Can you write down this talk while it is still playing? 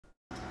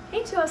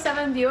evening,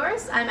 207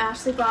 viewers. I'm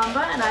Ashley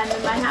Bomba, and I'm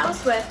in my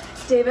house with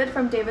David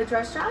from David's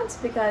Restaurants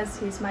because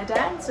he's my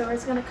dad, so we're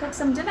just going to cook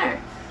some dinner.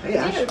 Hey,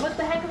 Ash. David, what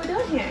the heck are we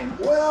doing here?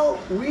 Well,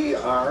 we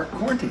are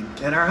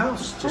quarantined in our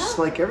house, just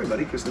like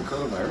everybody because of the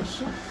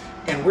coronavirus. Yeah.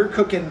 And we're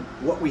cooking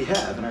what we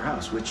have in our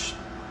house, which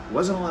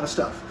wasn't a lot of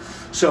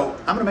stuff. So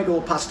I'm gonna make a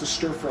little pasta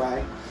stir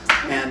fry.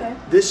 And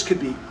this could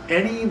be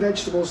any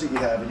vegetables that you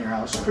have in your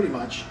house, pretty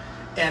much.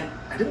 And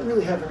I didn't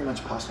really have very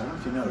much pasta. I don't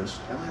know if you noticed.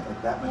 I don't have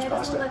like that much It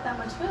pasta. doesn't look like that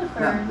much food for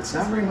No, it's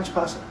not very much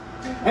pasta.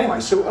 Okay. Anyway,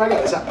 so what I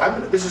got is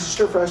this is a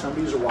stir fry, so I'm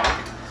gonna use a wok.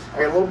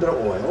 I got a little bit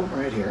of oil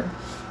right here.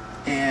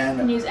 And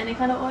you can use any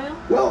kind of oil?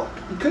 Well,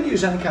 you could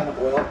use any kind of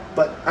oil,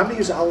 but I'm gonna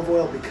use olive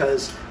oil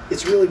because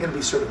it's really gonna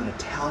be sort of an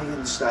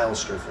Italian style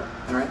stir fry,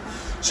 all right?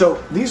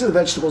 So these are the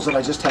vegetables that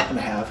I just happen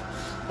to have.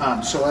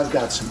 So I've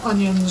got some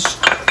onions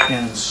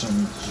and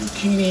some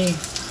zucchini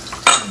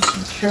and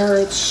some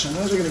carrots, and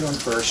those are gonna go in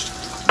first.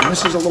 And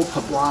this is a little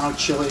poblano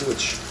chili,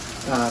 which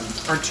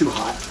aren't too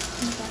hot.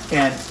 Okay.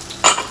 And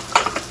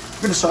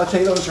I'm gonna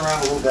saute those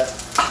around a little bit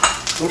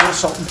of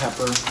salt and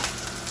pepper.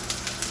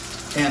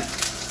 And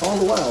all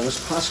the while, this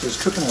pasta is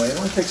cooking away. It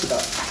only takes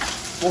about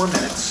 4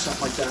 minutes,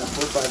 something like that,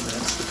 4 or 5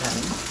 minutes,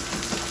 depending.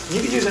 And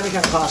you can use any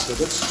kind of pasta.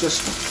 That's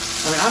just,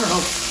 I mean, I don't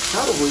know,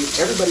 probably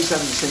everybody's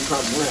having the same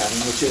problem we're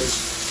having, which is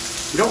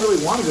we don't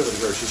really want to go to the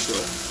grocery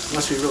store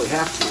unless we really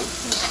have to.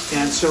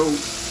 And so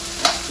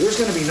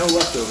there's going to be no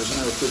leftovers in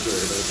our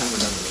refrigerator by the time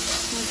we're done with it.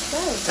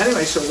 That's good.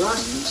 Anyway, so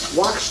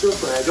wok stir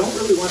fry, I don't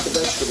really want the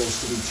vegetables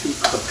to be too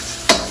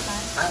cooked.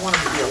 I want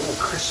them to be a little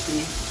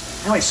crispy.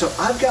 Anyway, so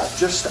I've got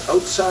just the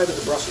outside of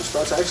the Brussels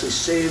sprouts. I actually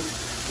saved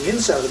the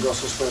inside of the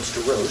Brussels sprouts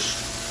to roast.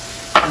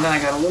 And then I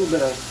got a little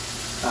bit of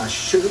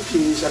sugar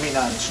peas,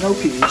 snow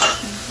peas,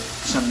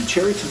 some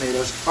cherry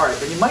tomatoes. All right,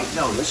 and you might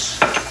notice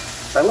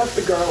I left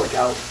the garlic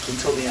out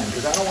until the end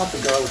because I don't want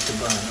the garlic to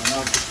burn. I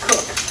want it to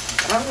cook.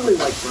 I don't really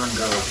like burned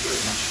garlic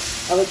very much.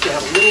 I like to have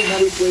a little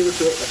nutty flavor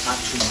to it, but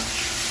not too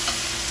much.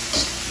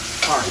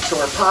 All right, so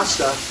our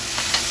pasta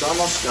is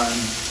almost done.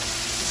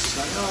 This is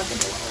not, I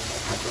think I'll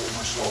put a little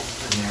more salt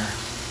in there.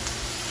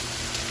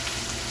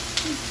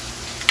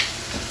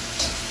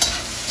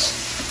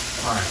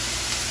 All right.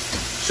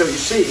 So you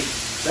see,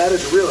 that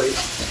is really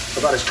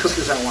about as cooked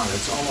as I want it.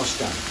 It's almost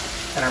done.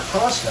 And our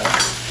pasta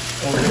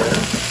over here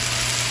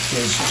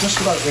is just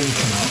about ready to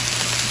come out.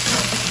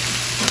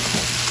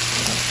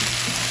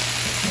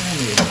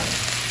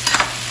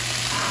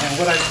 And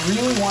what I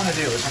really want to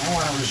do is I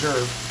want to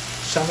reserve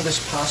some of this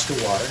pasta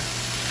water.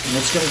 And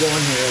it's going to go in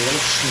here a little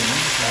soon,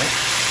 right?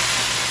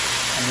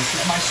 And this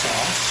is my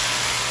sauce.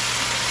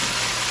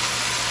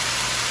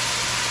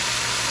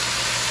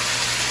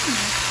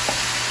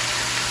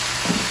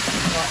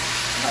 I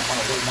might want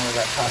a little more of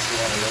that pasta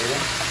water later.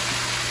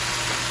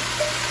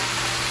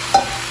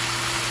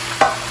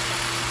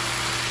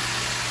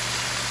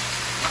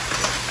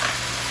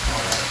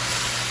 All right.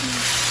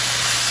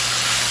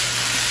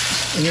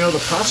 And you know, the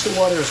pasta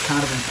water is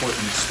kind of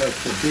important. It's like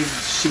the big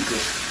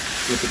secret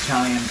with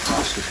Italian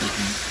pasta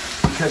cooking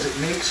because it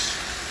makes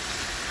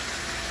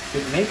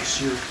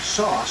your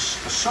sauce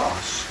a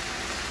sauce.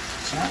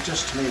 It's not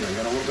just tomato. You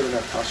got a little bit of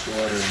that pasta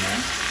water in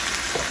there.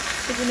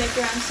 Did you make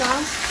your own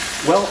sauce?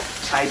 Well,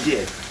 I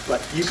did,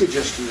 but you could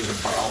just use a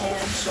bottle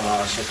of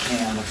sauce, a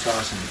can of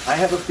sauce. And I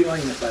have a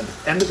feeling that by the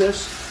end of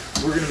this,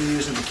 we're going to be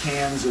using the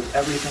cans of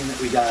everything that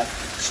we got,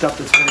 stuff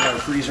that's been in our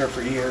freezer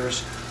for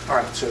years. All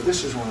right, so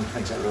this is one of the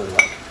things I really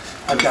like.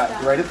 I've got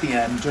right at the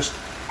end just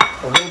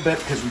a little bit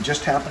because we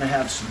just happen to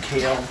have some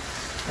kale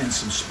and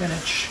some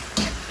spinach.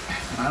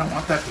 And I don't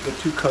want that to get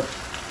too cooked.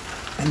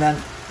 And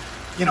then,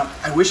 you know,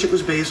 I wish it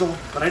was basil,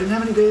 but I didn't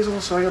have any basil,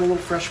 so I got a little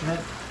fresh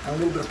mint and a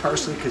little bit of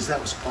parsley because that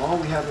was all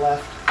we had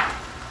left.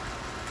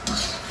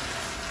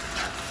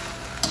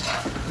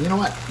 You know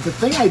what? The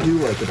thing I do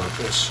like about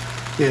this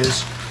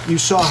is you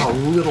saw how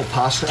little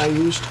pasta I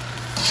used.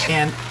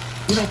 And,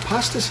 you know,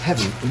 pasta's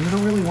heavy, and you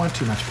don't really want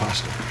too much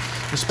pasta,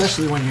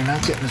 especially when you're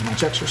not getting as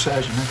much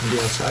exercise, you're not going to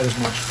be outside as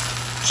much.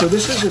 So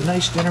this is a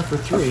nice dinner for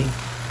 3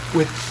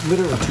 with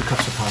literally 2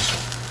 cups of pasta.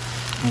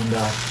 And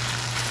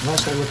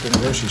last I looked in the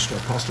grocery store,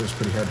 pasta was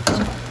pretty hard to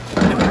come by.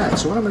 Anyway, all right,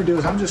 so what I'm going to do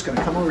is I'm just going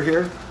to come over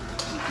here.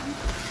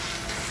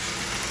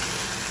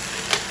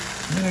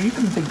 You know, you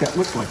didn't think that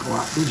looked like a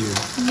lot, did you?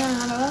 No,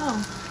 not at all.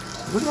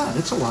 Look at that.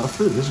 It's a lot of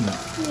food, isn't it?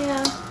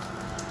 Yeah, it's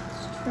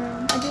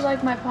true. I do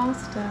like my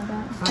pasta,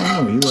 but... I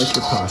know, you like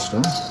your pasta.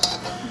 Okay.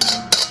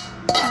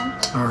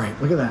 All right,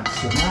 look at that.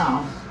 So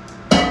now,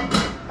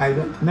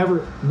 I've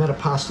never met a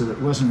pasta that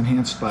wasn't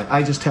enhanced by...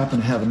 I just happen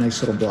to have a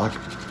nice little block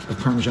of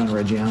Parmesan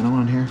Reggiano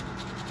on here.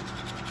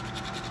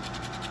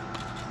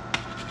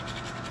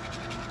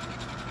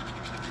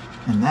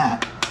 And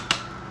that,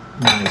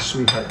 my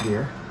sweetheart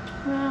dear,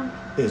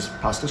 is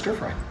pasta stir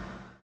fry.